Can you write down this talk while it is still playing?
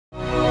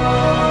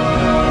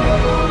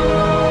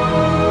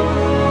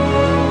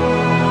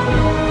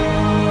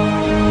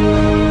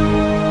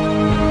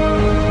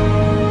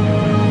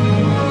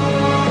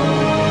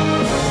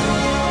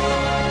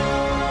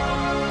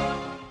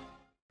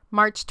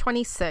March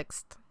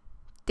 26th,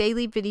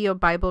 Daily Video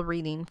Bible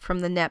Reading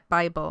from the Net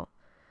Bible,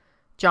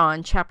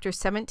 John chapter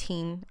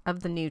 17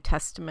 of the New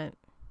Testament.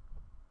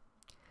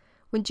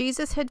 When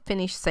Jesus had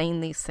finished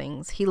saying these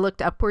things, he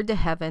looked upward to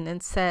heaven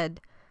and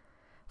said,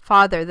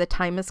 Father, the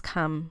time has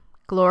come.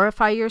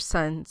 Glorify your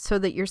Son, so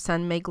that your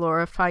Son may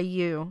glorify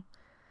you,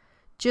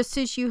 just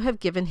as you have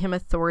given him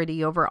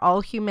authority over all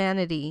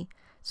humanity,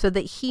 so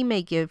that he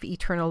may give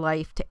eternal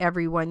life to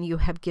everyone you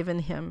have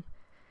given him.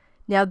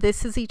 Now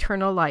this is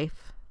eternal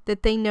life,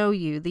 that they know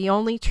you, the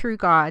only true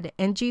God,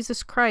 and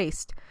Jesus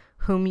Christ,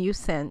 whom you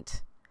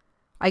sent.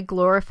 I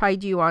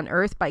glorified you on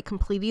earth by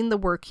completing the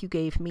work you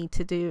gave me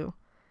to do.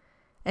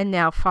 And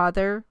now,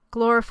 Father,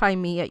 glorify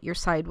me at your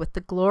side with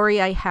the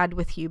glory I had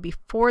with you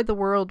before the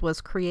world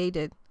was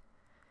created.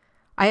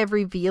 I have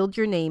revealed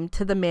your name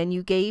to the men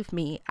you gave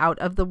me out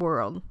of the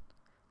world.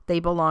 They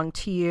belong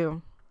to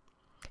you,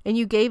 and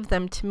you gave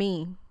them to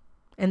me,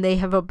 and they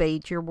have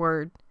obeyed your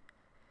word.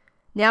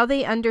 Now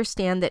they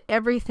understand that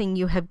everything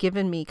you have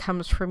given me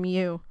comes from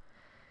you,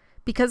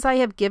 because I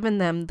have given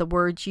them the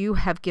words you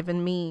have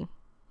given me.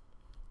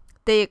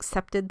 They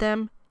accepted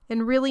them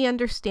and really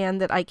understand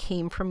that I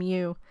came from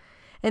you,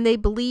 and they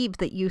believe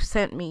that you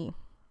sent me.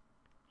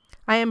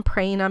 I am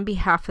praying on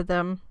behalf of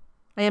them.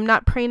 I am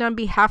not praying on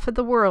behalf of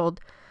the world,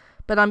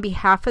 but on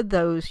behalf of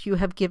those you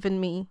have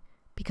given me,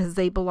 because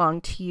they belong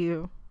to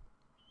you.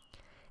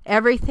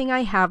 Everything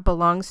I have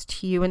belongs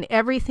to you, and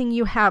everything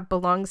you have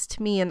belongs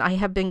to me, and I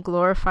have been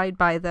glorified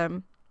by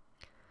them.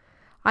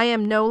 I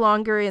am no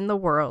longer in the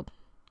world,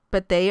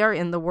 but they are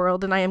in the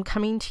world, and I am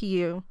coming to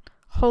you.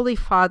 Holy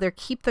Father,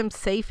 keep them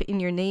safe in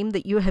your name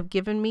that you have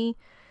given me,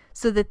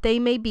 so that they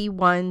may be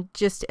one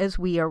just as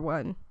we are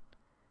one.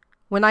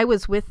 When I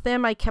was with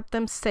them, I kept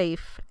them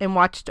safe and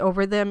watched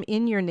over them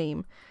in your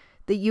name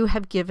that you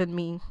have given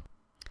me.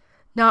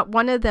 Not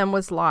one of them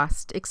was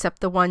lost except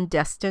the one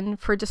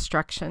destined for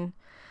destruction,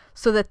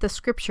 so that the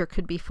scripture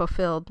could be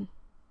fulfilled.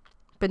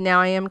 But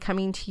now I am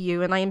coming to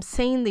you, and I am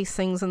saying these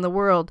things in the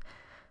world,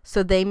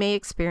 so they may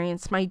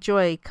experience my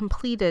joy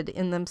completed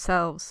in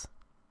themselves.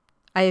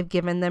 I have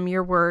given them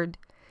your word,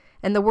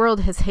 and the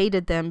world has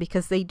hated them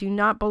because they do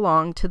not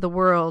belong to the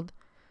world,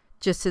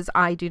 just as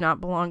I do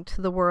not belong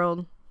to the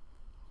world.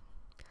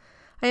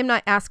 I am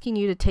not asking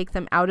you to take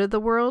them out of the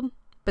world,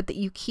 but that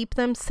you keep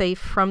them safe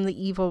from the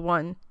evil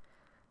one.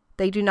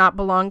 They do not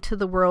belong to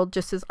the world,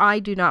 just as I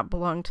do not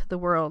belong to the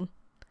world.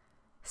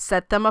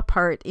 Set them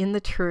apart in the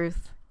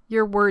truth.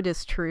 Your word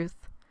is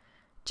truth.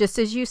 Just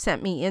as you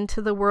sent me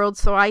into the world,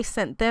 so I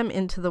sent them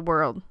into the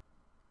world.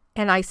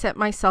 And I set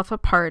myself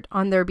apart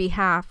on their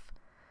behalf,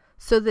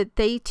 so that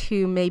they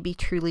too may be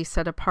truly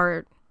set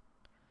apart.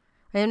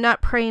 I am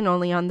not praying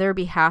only on their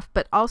behalf,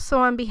 but also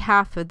on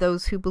behalf of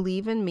those who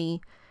believe in me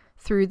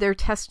through their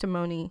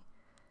testimony,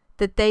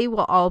 that they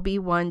will all be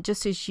one,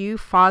 just as you,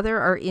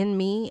 Father, are in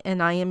me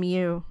and I am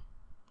you.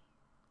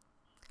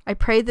 I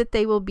pray that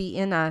they will be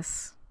in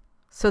us,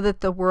 so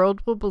that the world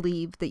will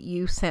believe that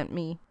you sent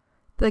me.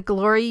 The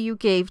glory you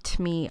gave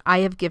to me I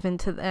have given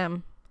to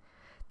them,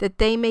 that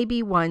they may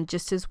be one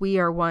just as we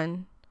are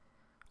one.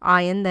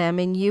 I and them,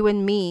 and you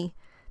and me,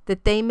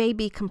 that they may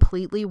be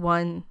completely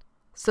one,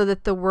 so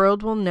that the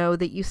world will know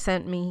that you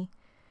sent me,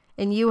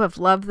 and you have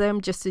loved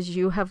them just as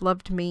you have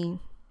loved me.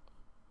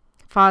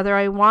 Father,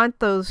 I want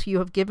those you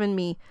have given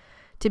me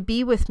to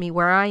be with me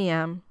where I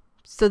am,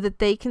 so that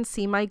they can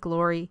see my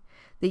glory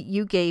that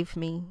you gave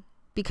me,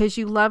 because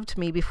you loved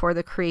me before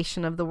the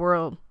creation of the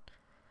world.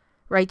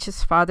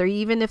 Righteous Father,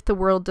 even if the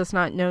world does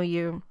not know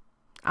you,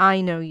 I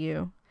know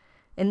you,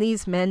 and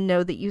these men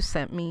know that you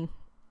sent me.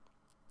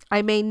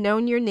 I made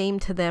known your name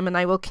to them, and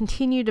I will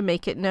continue to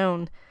make it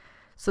known,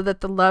 so that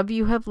the love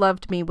you have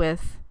loved me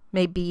with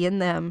may be in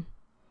them,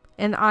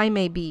 and I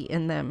may be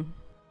in them.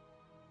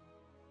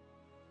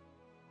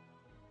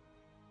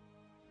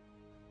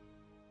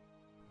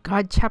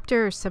 God,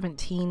 chapter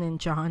 17 in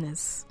John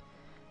is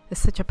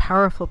such a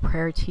powerful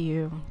prayer to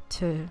you,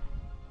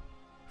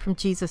 from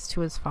Jesus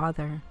to his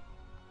Father.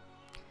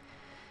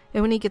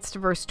 And when he gets to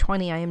verse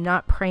 20, I am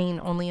not praying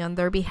only on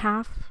their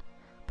behalf,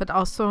 but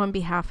also on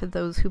behalf of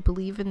those who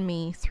believe in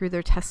me through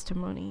their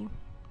testimony.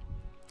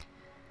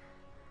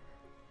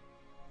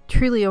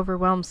 Truly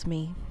overwhelms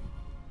me.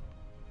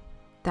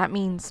 That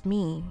means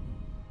me.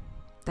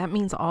 That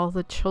means all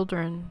the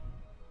children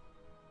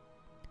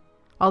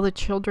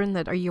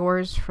that are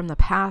yours from the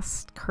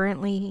past,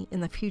 currently,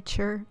 in the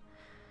future,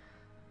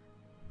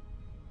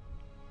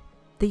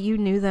 that you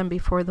knew them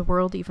before the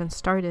world even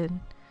started.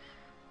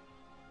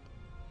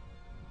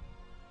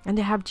 And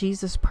to have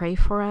Jesus pray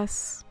for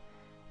us,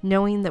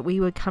 knowing that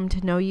we would come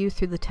to know you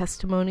through the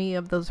testimony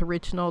of those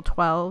original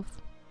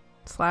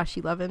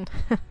 12/11,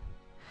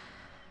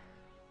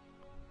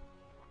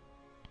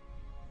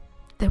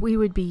 that we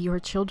would be your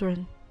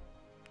children,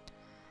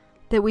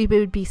 that we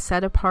would be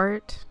set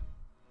apart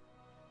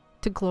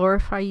to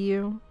glorify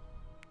you,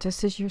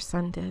 just as your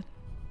Son did.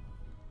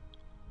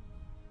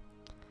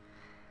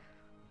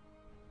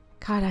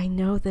 God, I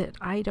know that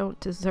I don't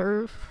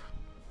deserve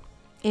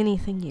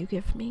anything you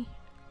give me.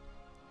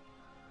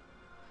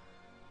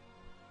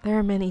 There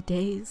are many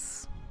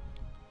days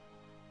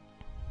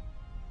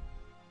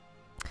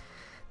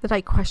that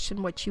I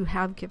question what you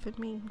have given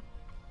me.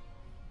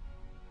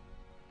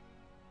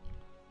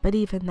 But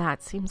even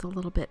that seems a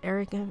little bit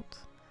arrogant,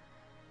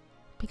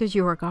 because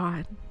you are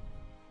God.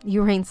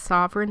 You reign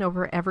sovereign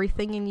over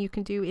everything, and you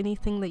can do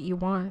anything that you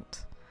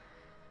want.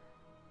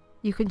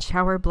 You can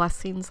shower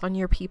blessings on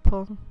your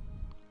people.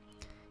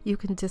 You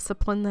can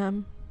discipline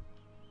them.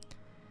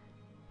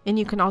 And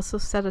you can also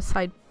set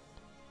aside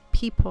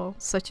people,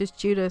 such as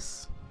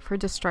Judas, for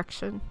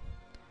destruction,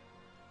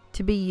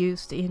 to be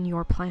used in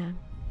your plan.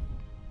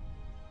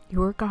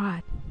 You are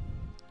God.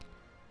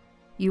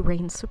 You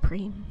reign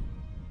supreme.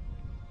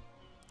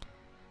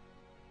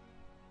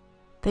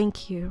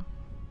 Thank you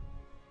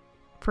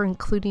for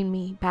including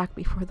me back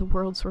before the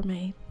worlds were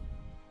made.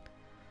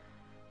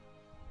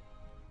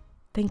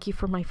 Thank you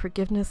for my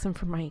forgiveness and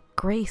for my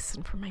grace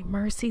and for my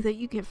mercy that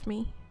you give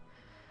me.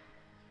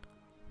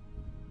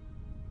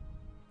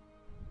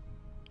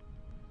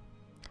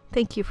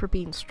 Thank you for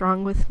being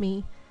strong with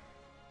me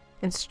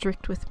and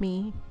strict with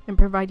me and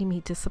providing me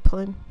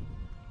discipline.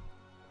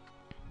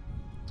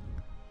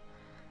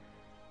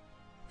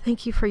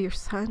 Thank you for your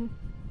Son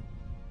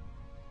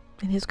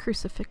and his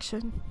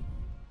crucifixion.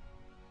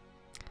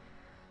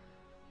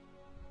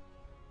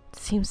 It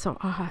seems so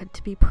odd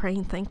to be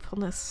praying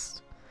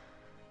thankfulness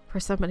for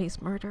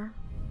somebody's murder.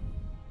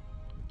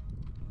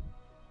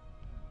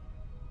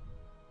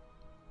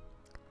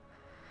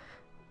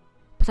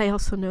 But I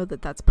also know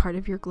that that's part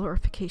of your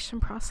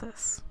glorification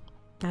process,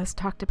 as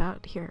talked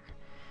about here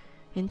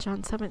in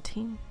John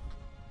 17.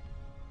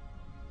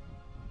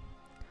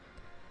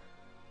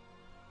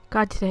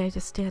 God, today I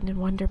just stand in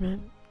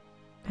wonderment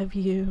of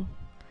you,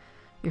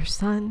 your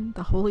Son,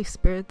 the Holy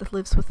Spirit that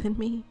lives within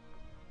me.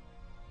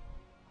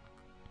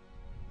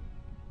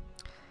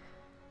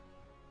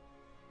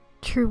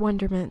 True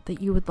wonderment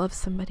that you would love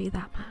somebody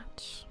that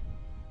much,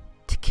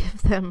 to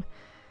give them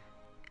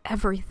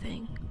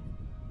everything.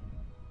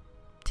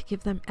 To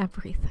give them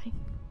everything.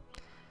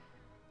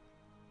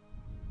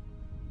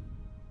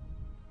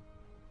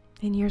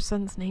 In your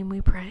Son's name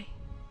we pray.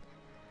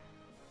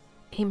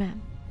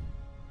 Amen.